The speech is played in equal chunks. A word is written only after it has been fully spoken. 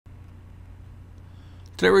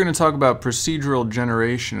Today we're going to talk about procedural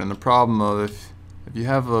generation and the problem of if you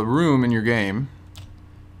have a room in your game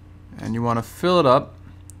and you want to fill it up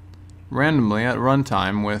randomly at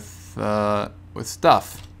runtime with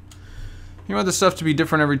stuff. You want the stuff to be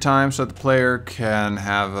different every time so that the player can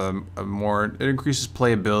have it increases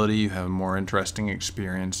playability, you have a more interesting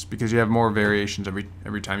experience because you have more variations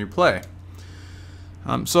every time you play.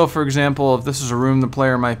 So for example, if this is a room the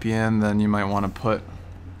player might be in, then you might want to put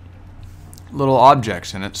little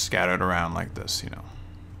objects in it scattered around like this,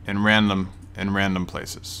 in random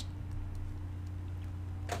places.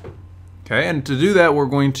 Okay, and to do that we're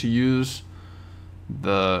going to use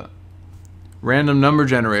the random number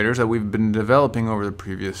generators that we've been developing over the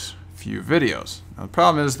previous few videos. Now the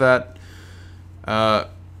problem is that the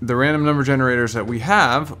random number generators that we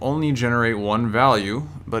have only generate one value,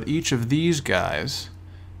 but each of these guys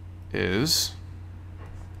is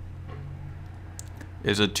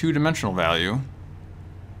a two-dimensional value.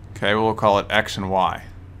 Okay, we'll call it x and y.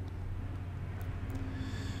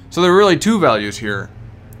 So there are really two values here.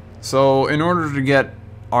 So in order to get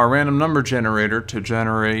our random number generator to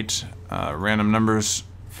generate random numbers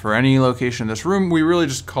for any location in this room, we really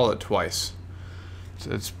just call it twice.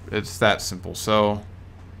 It's that simple. So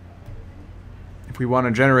if we want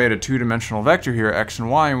to generate a two-dimensional vector here, x and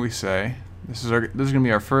y, and we say this is going to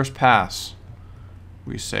be our first pass.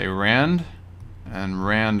 We say rand and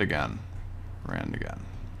rand again.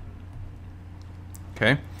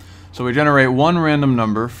 Okay, so we generate one random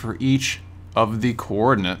number for each of the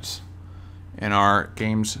coordinates in our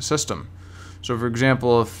game's system. So for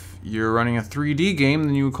example, if you're running a 3D game,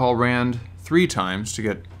 then you would call rand 3 times to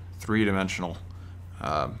get three-dimensional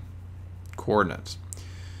coordinates.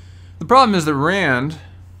 The problem is that rand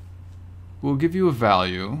will give you a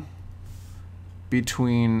value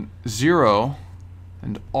between 0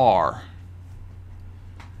 and r,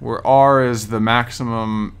 where r is the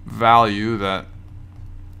maximum value that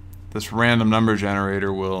this random number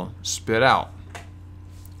generator will spit out.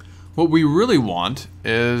 What we really want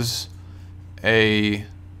is a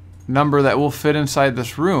number that will fit inside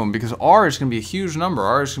this room, because r is going to be a huge number.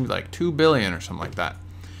 R is going to be like 2 billion or something like that.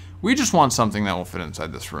 We just want something that will fit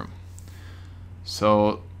inside this room.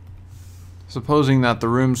 So supposing that the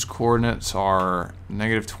room's coordinates are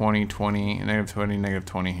 -20, 20, -20,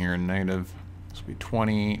 -20 here, and negative, this will be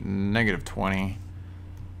 20, -20,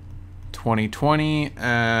 20, 20,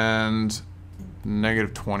 and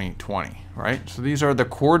 -20, 20, right? So these are the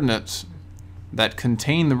coordinates that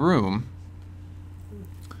contain the room.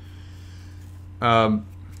 And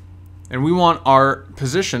we want our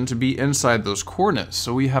position to be inside those coordinates.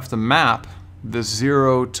 So we have to map this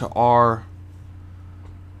 0 to r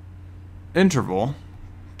interval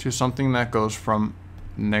to something that goes from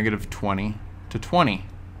 -20 to 20,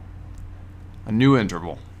 a new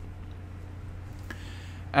interval.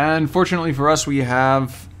 And fortunately for us, we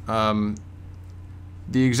have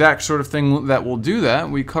the exact sort of thing that will do that.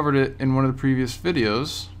 We covered it in one of the previous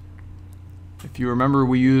videos. If you remember,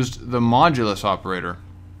 we used the modulus operator.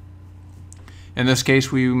 In this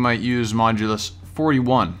case, we might use modulus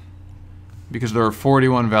 41 because there are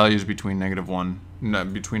 41 values between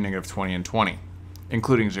 -20 and 20,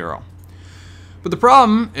 including 0. But the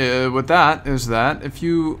problem with that is that if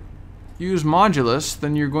you use modulus,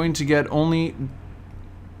 then you're going to get only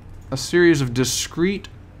a series of discrete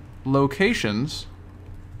locations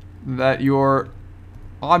that your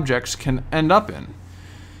objects can end up in.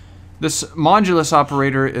 This modulus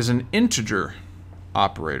operator is an integer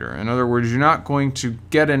operator. In other words, you're not going to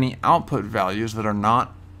get any output values that are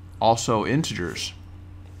not also integers.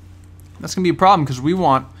 That's going to be a problem because we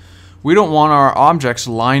don't want our objects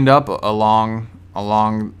lined up along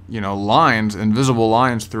lines, invisible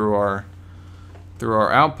lines through our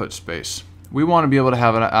output space. We want to be able to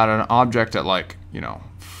have an object at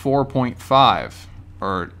 4.5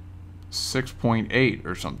 or 6.8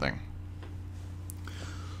 or something.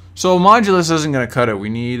 So modulus isn't going to cut it. We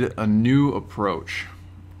need a new approach.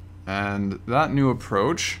 And that new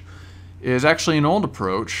approach is actually an old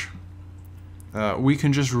approach. We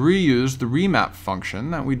can just reuse the remap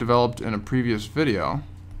function that we developed in a previous video.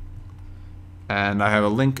 And I have a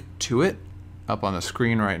link to it up on the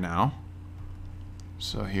screen right now.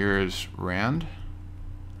 So here is rand.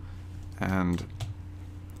 And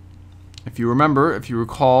if you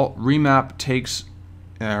recall, remap takes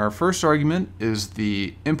our first argument is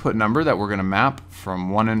the input number that we're going to map from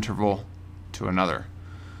one interval to another.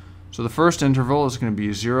 So the first interval is going to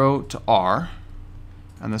be 0 to r,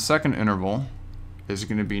 and the second interval is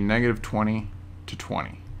going to be -20 to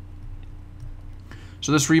 20.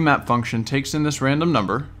 So this remap function takes in this random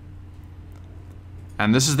number,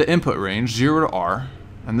 and this is the input range, 0 to r,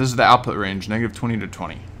 And this is the output range, -20 to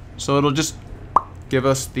 20. So it'll just give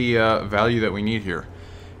us the value that we need here.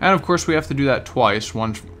 And of course we have to do that twice,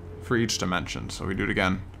 one for each dimension. So we do it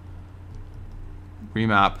again.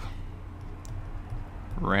 Remap,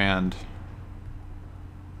 rand,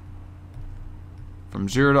 from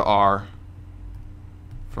 0 to r,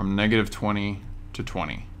 from -20 to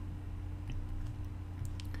 20.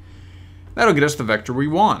 That'll get us the vector we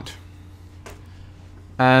want.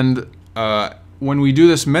 And when we do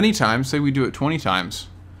this many times, say we do it 20 times,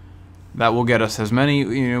 that will get us as many,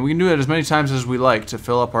 we can do it as many times as we like to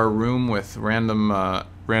fill up our room with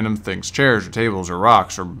random things, chairs or tables or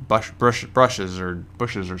rocks or brushes or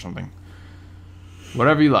bushes or something.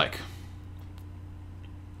 Whatever you like.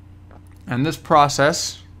 And this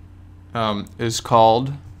process is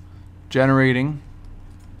called generating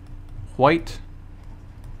white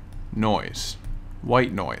noise.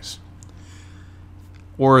 White noise.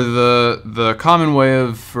 Or the common way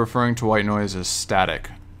of referring to white noise is static.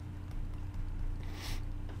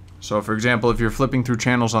 So for example, if you're flipping through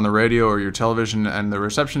channels on the radio or your television and the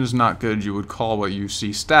reception is not good, you would call what you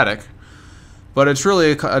see static. But it's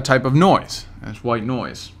really a type of noise. It's white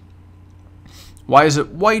noise. Why is it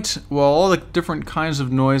white? Well, all the different kinds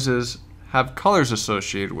of noises have colors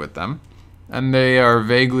associated with them. And they are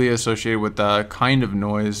vaguely associated with the kind of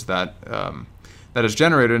noise that, that is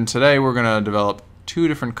generated. And today we're going to develop two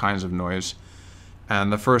different kinds of noise.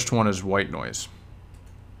 And the first one is white noise.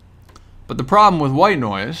 But the problem with white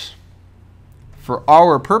noise, for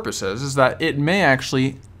our purposes, is that it may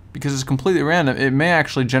actually, because it's completely random, it may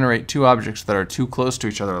actually generate two objects that are too close to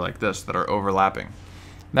each other like this, that are overlapping.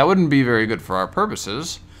 That wouldn't be very good for our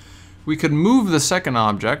purposes. We could move the second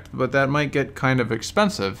object, but that might get kind of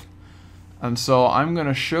expensive. And so I'm going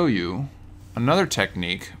to show you another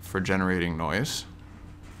technique for generating noise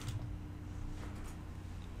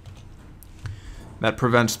that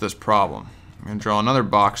prevents this problem. I'm going to draw another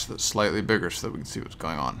box that's slightly bigger so that we can see what's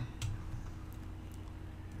going on.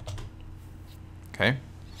 Okay.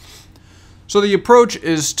 So the approach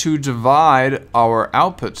is to divide our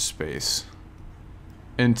output space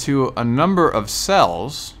into a number of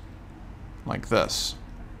cells like this.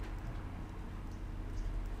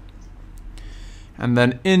 And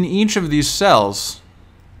then in each of these cells,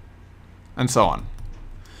 and so on.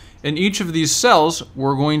 In each of these cells,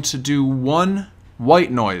 we're going to do one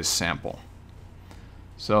white noise sample.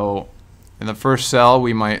 So in the first cell,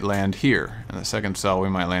 we might land here. In the second cell, we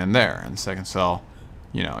might land there. In the second cell,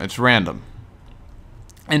 it's random.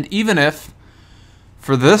 And even if,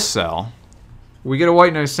 for this cell, we get a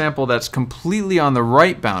white noise sample that's completely on the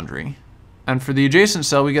right boundary, and for the adjacent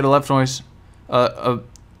cell, we get a left noise, a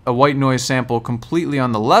white noise sample completely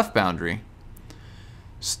on the left boundary,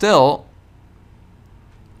 still,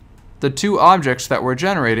 the two objects that we're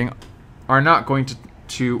generating are not going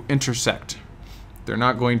to intersect. They're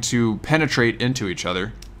not going to penetrate into each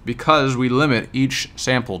other because we limit each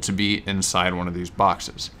sample to be inside one of these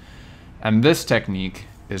boxes. And this technique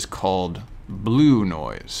is called blue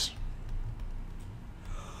noise.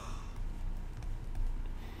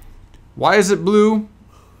 Why is it blue?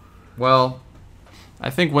 Well, I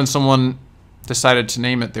think when someone decided to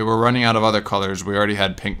name it, they were running out of other colors. We already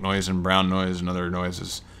had pink noise and brown noise and other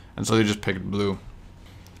noises, and so they just picked blue.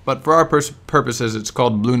 But for our purposes, it's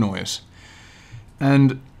called blue noise.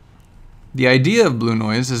 And the idea of blue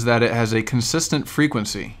noise is that it has a consistent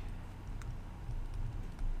frequency.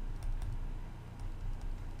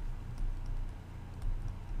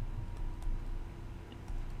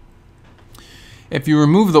 If you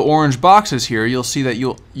remove the orange boxes here, you'll see that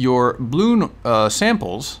your blue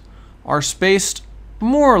samples are spaced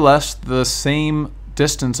more or less the same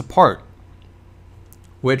distance apart,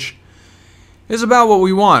 which is about what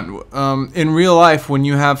we want. In real life, when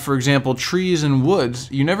you have, for example, trees and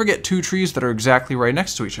woods, you never get two trees that are exactly right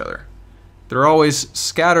next to each other. They're always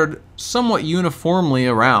scattered somewhat uniformly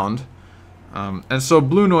around. And so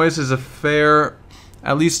blue noise is a fair,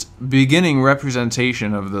 at least beginning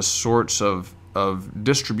representation of the sorts of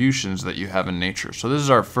distributions that you have in nature. So this is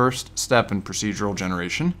our first step in procedural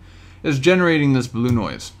generation, is generating this blue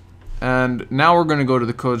noise. And now we're going to go to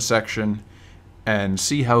the code section and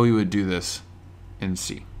see how we would do this in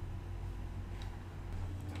C.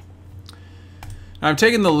 Now I've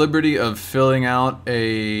taken the liberty of filling out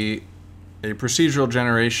a procedural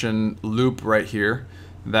generation loop right here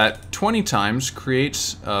that 20 times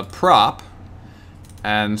creates a prop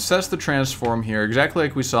and sets the transform here exactly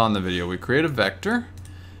like we saw in the video. We create a vector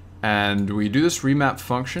and we do this remap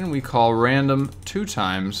function we call random 2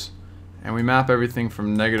 times, and we map everything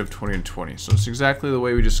from -20 to 20. So it's exactly the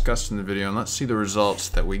way we discussed in the video, and let's see the results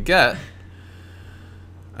that we get.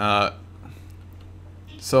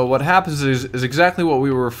 So what happens is exactly what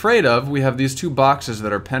we were afraid of. We have these two boxes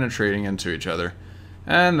that are penetrating into each other.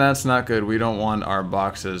 And that's not good. We don't want our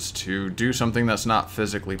boxes to do something that's not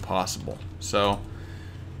physically possible. So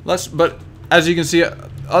but as you can see,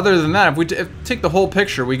 other than that, if we take the whole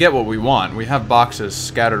picture, we get what we want. We have boxes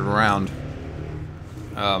scattered around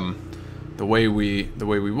the way we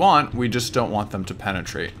want. We just don't want them to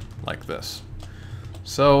penetrate like this.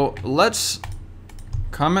 So let's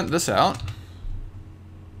comment this out.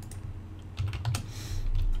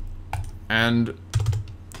 And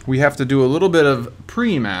we have to do a little bit of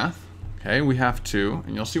pre-math. Okay, we have to,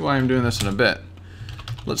 and you'll see why I'm doing this in a bit.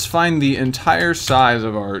 Let's find the entire size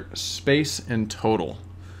of our space in total.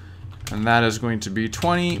 And that is going to be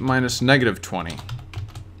 20 minus -20.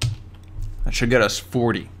 That should get us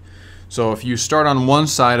 40. So if you start on one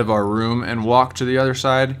side of our room and walk to the other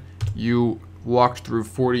side, you walked through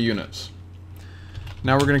 40 units.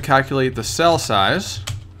 Now we're going to calculate the cell size.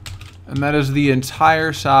 And that is the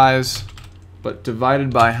entire size, but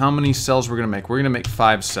divided by how many cells we're going to make. We're going to make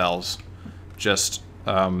 5 cells, just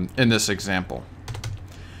in this example.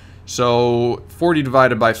 So 40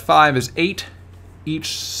 divided by 5 is 8.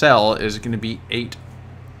 Each cell is going to be 8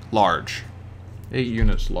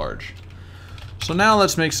 units large. So now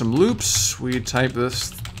let's make some loops. We type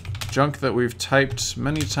this junk that we've typed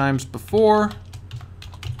many times before.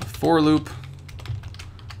 A for loop.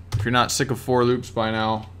 If you're not sick of for loops by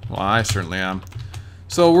now, well, I certainly am.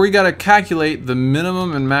 So we got to calculate the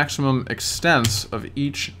minimum and maximum extents of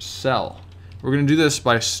each cell. We're going to do this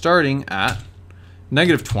by starting at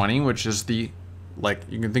 -20, which is the,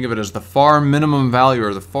 you can think of it as the far minimum value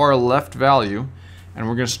or the far left value, and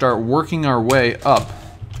we're going to start working our way up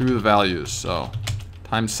through the values. So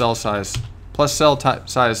times cell size plus cell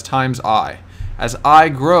size times I. As I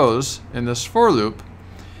grows in this for loop,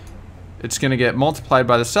 it's going to get multiplied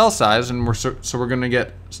by the cell size, and we're going to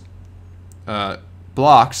get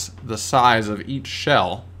blocks the size of each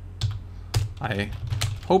shell. I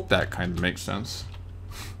hope that kind of makes sense.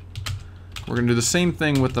 We're going to do the same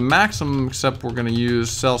thing with the maximum, except we're going to use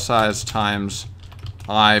cell size times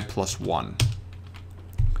I plus 1.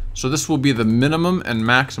 So this will be the minimum and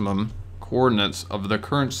maximum coordinates of the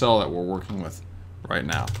current cell that we're working with right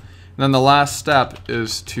now. And then the last step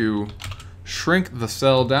is to shrink the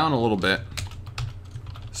cell down a little bit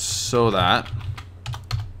so that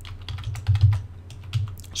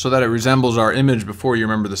it resembles our image before. You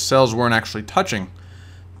remember the cells weren't actually touching.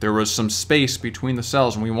 There was some space between the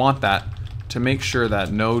cells, and we want that to make sure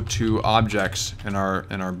that no two objects in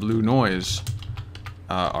our blue noise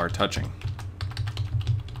are touching.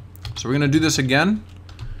 So we're going to do this again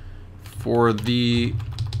for the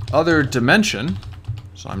other dimension.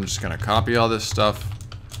 So I'm just going to copy all this stuff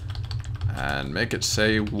and make it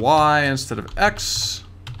say Y instead of X.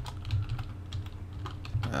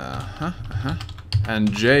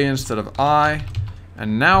 And J instead of I.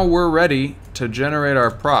 And now we're ready to generate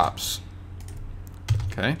our props.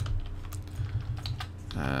 Okay.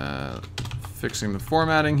 Fixing the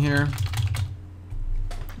formatting here.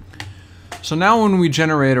 So now when we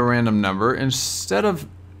generate a random number, instead of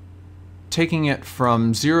taking it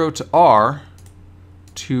from 0 to R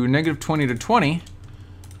to -20 to 20,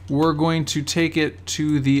 we're going to take it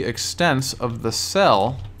to the extents of the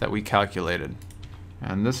cell that we calculated.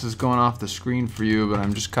 And this is going off the screen for you, but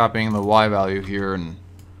I'm just copying the Y value here, and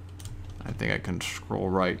I think I can scroll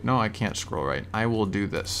right. No, I can't scroll right. I will do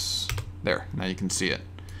this. There, now you can see it.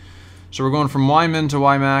 So we're going from Y min to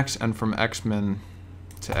Y max and from X min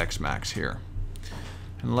to X max here.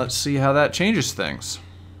 And let's see how that changes things.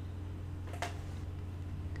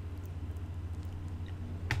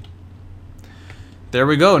 There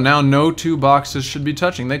we go. Now no two boxes should be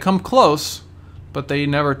touching. They come close, but they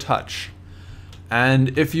never touch.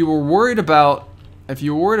 And if you were worried about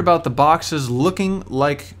the boxes looking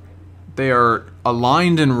like they are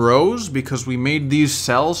aligned in rows because we made these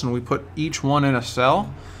cells and we put each one in a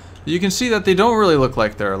cell, you can see that they don't really look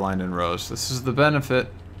like they're aligned in rows. This is the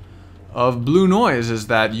benefit of blue noise, is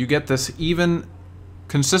that you get this even,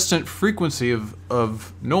 consistent frequency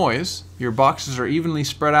of noise. Your boxes are evenly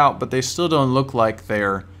spread out, but they still don't look like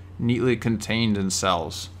they're neatly contained in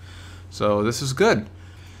cells. So this is good.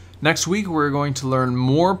 Next week we're going to learn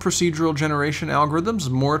more procedural generation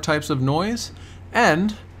algorithms, more types of noise,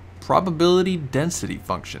 and probability density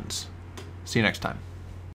functions. See you next time.